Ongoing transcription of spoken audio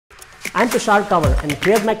I'm Tushar Kanwar, and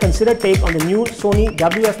here's my considered take on the new Sony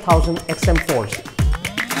WF-1000XM4s.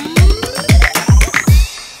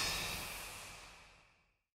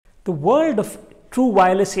 The world of true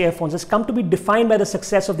wireless earphones has come to be defined by the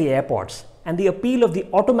success of the AirPods and the appeal of the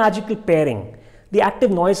automagical pairing, the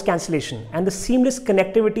active noise cancellation, and the seamless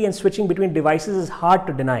connectivity and switching between devices is hard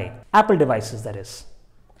to deny. Apple devices, that is.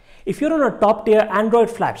 If you're on a top-tier Android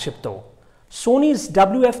flagship though, Sony's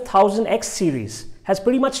WF-1000X series has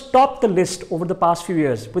pretty much topped the list over the past few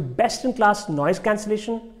years with best-in-class noise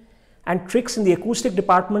cancellation and tricks in the acoustic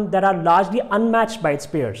department that are largely unmatched by its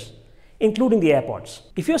peers, including the AirPods.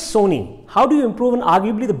 If you're Sony, how do you improve on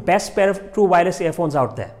arguably the best pair of true wireless earphones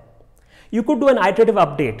out there? You could do an iterative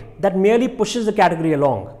update that merely pushes the category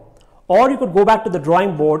along, or you could go back to the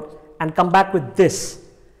drawing board and come back with this,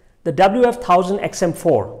 the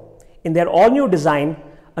WF-1000XM4, in their all-new design,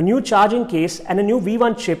 a new charging case and a new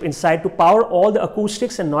V1 chip inside to power all the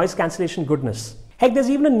acoustics and noise cancellation goodness. Heck, there's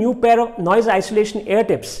even a new pair of noise isolation ear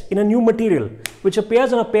tips in a new material, which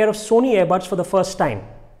appears on a pair of Sony earbuds for the first time.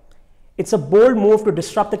 It's a bold move to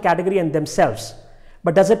disrupt the category and themselves,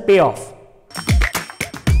 but does it pay off?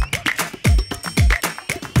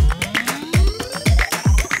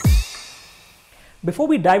 Before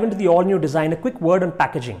we dive into the all-new design, a quick word on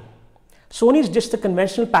packaging. Sony's ditched the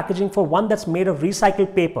conventional packaging for one that's made of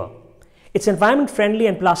recycled paper. It's environment-friendly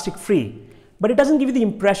and plastic-free, but it doesn't give you the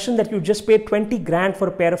impression that you just paid 20 grand for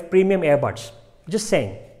a pair of premium earbuds. Just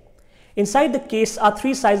saying. Inside the case are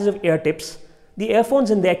 3 sizes of ear tips, the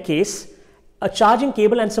earphones in their case, a charging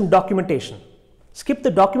cable and some documentation. Skip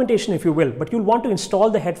the documentation if you will, but you'll want to install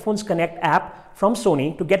the Headphones Connect app from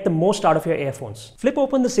Sony to get the most out of your earphones. Flip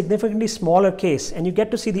open the significantly smaller case and you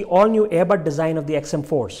get to see the all-new earbud design of the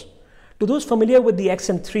XM4s. To those familiar with the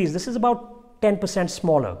XM3s, this is about 10%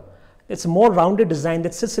 smaller. It's a more rounded design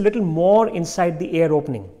that sits a little more inside the ear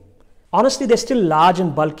opening. Honestly, they're still large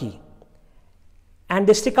and bulky, and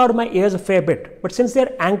they stick out of my ears a fair bit, but since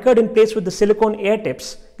they're anchored in place with the silicone ear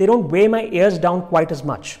tips, they don't weigh my ears down quite as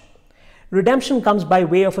much. Redemption comes by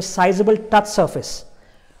way of a sizable touch surface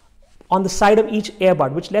on the side of each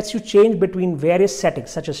earbud, which lets you change between various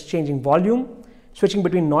settings, such as changing volume, switching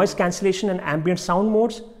between noise cancellation and ambient sound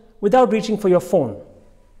modes, without reaching for your phone.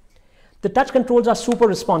 The touch controls are super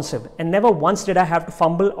responsive, and never once did I have to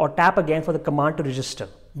fumble or tap again for the command to register.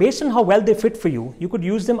 Based on how well they fit for you, you could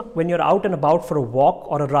use them when you're out and about for a walk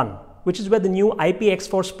or a run, which is where the new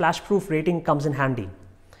IPX4 splash-proof rating comes in handy.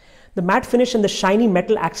 The matte finish and the shiny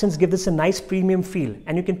metal accents give this a nice premium feel,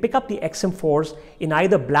 and you can pick up the XM4s in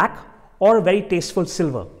either black or a very tasteful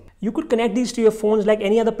silver. You could connect these to your phones like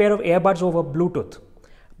any other pair of earbuds over Bluetooth.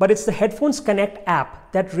 But it's the Headphones Connect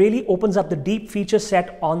app that really opens up the deep feature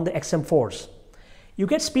set on the XM4s. You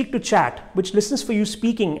get Speak to Chat, which listens for you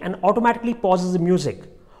speaking and automatically pauses the music,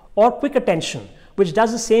 or Quick Attention, which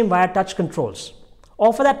does the same via touch controls.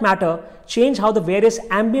 Or for that matter, change how the various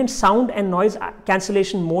ambient sound and noise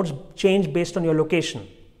cancellation modes change based on your location.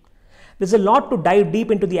 There's a lot to dive deep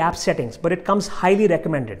into the app settings, but it comes highly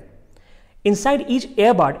recommended. Inside each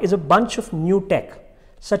earbud is a bunch of new tech,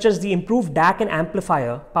 such as the improved DAC and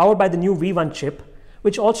amplifier powered by the new V1 chip,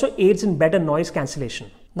 which also aids in better noise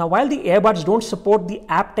cancellation. Now, while the earbuds don't support the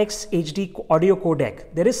aptX HD audio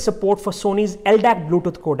codec, there is support for Sony's LDAC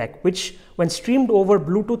Bluetooth codec, which, when streamed over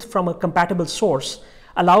Bluetooth from a compatible source,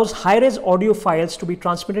 allows high-res audio files to be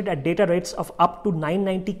transmitted at data rates of up to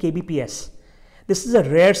 990 kbps. This is a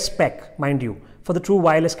rare spec, mind you, for the true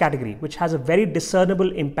wireless category, which has a very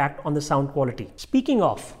discernible impact on the sound quality. Speaking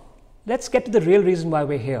of, let's get to the real reason why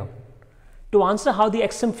we're here. To answer how the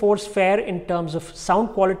XM4s fare in terms of sound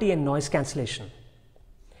quality and noise cancellation.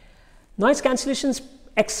 Noise cancellation is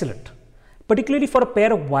excellent, particularly for a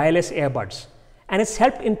pair of wireless earbuds, and it's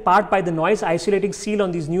helped in part by the noise isolating seal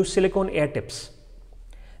on these new silicone ear tips.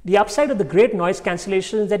 The upside of the great noise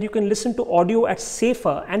cancellation is that you can listen to audio at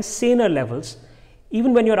safer and saner levels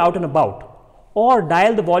even when you're out and about, or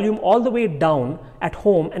dial the volume all the way down at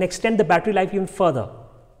home and extend the battery life even further.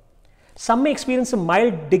 Some may experience a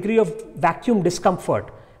mild degree of vacuum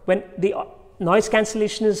discomfort when the noise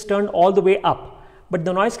cancellation is turned all the way up, but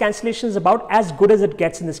the noise cancellation is about as good as it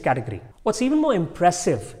gets in this category. What's even more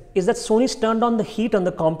impressive is that Sony's turned on the heat on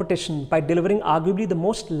the competition by delivering arguably the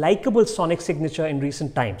most likable sonic signature in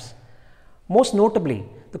recent times. Most notably,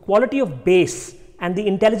 the quality of bass and the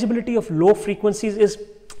intelligibility of low frequencies is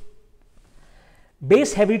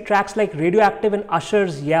bass-heavy tracks like Radioactive and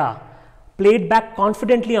Usher's Yeah played back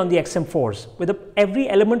confidently on the XM4s, with every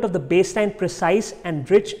element of the bassline precise and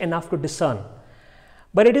rich enough to discern.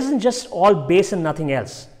 But it isn't just all bass and nothing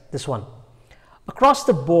else, this one. Across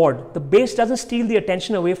the board, the bass doesn't steal the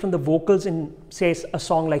attention away from the vocals in, say, a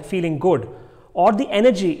song like Feeling Good, or the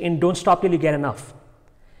energy in Don't Stop Till You Get Enough.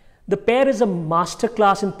 The pair is a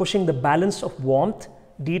masterclass in pushing the balance of warmth,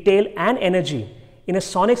 detail, and energy in a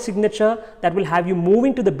sonic signature that will have you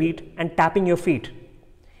moving to the beat and tapping your feet.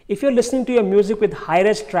 If you're listening to your music with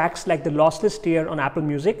high-res tracks like the lossless tier on Apple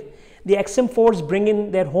Music, the XM4s bring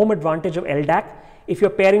in their home advantage of LDAC if you're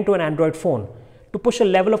pairing to an Android phone, to push a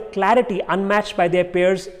level of clarity unmatched by their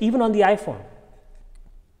peers even on the iPhone.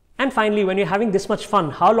 And finally, when you're having this much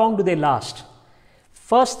fun, how long do they last?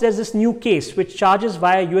 First, there's this new case which charges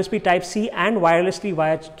via USB Type-C and wirelessly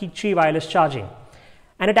via Qi wireless charging.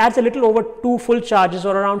 And it adds a little over 2 full charges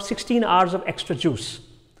or around 16 hours of extra juice.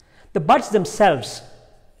 The buds themselves,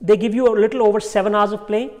 they give you a little over 7 hours of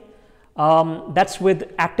play. That's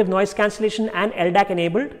with active noise cancellation and LDAC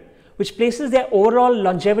enabled, which places their overall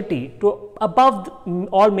longevity to above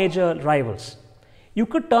all major rivals. You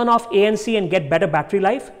could turn off ANC and get better battery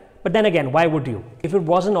life, but then again, why would you? If it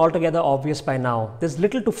wasn't altogether obvious by now, there's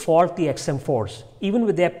little to fault the XM4s, even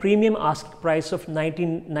with their premium asking price of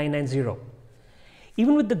 $19,990.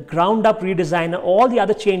 Even with the ground up redesign and all the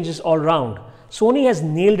other changes all round, Sony has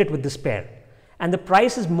nailed it with this pair, and the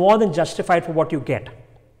price is more than justified for what you get.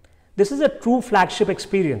 This is a true flagship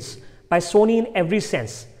experience by Sony in every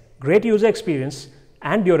sense. Great user experience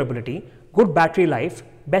and durability, good battery life,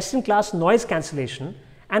 best-in-class noise cancellation,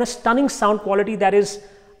 and a stunning sound quality that is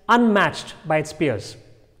unmatched by its peers.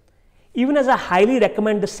 Even as I highly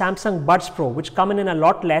recommend the Samsung Buds Pro, which come in a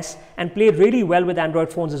lot less and play really well with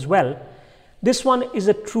Android phones as well, this one is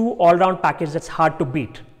a true all-round package that's hard to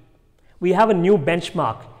beat. We have a new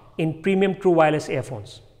benchmark in premium true wireless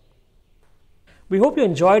earphones. We hope you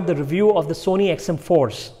enjoyed the review of the Sony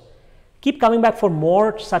XM4s. Keep coming back for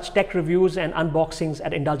more such tech reviews and unboxings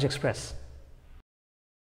at Indulge Express.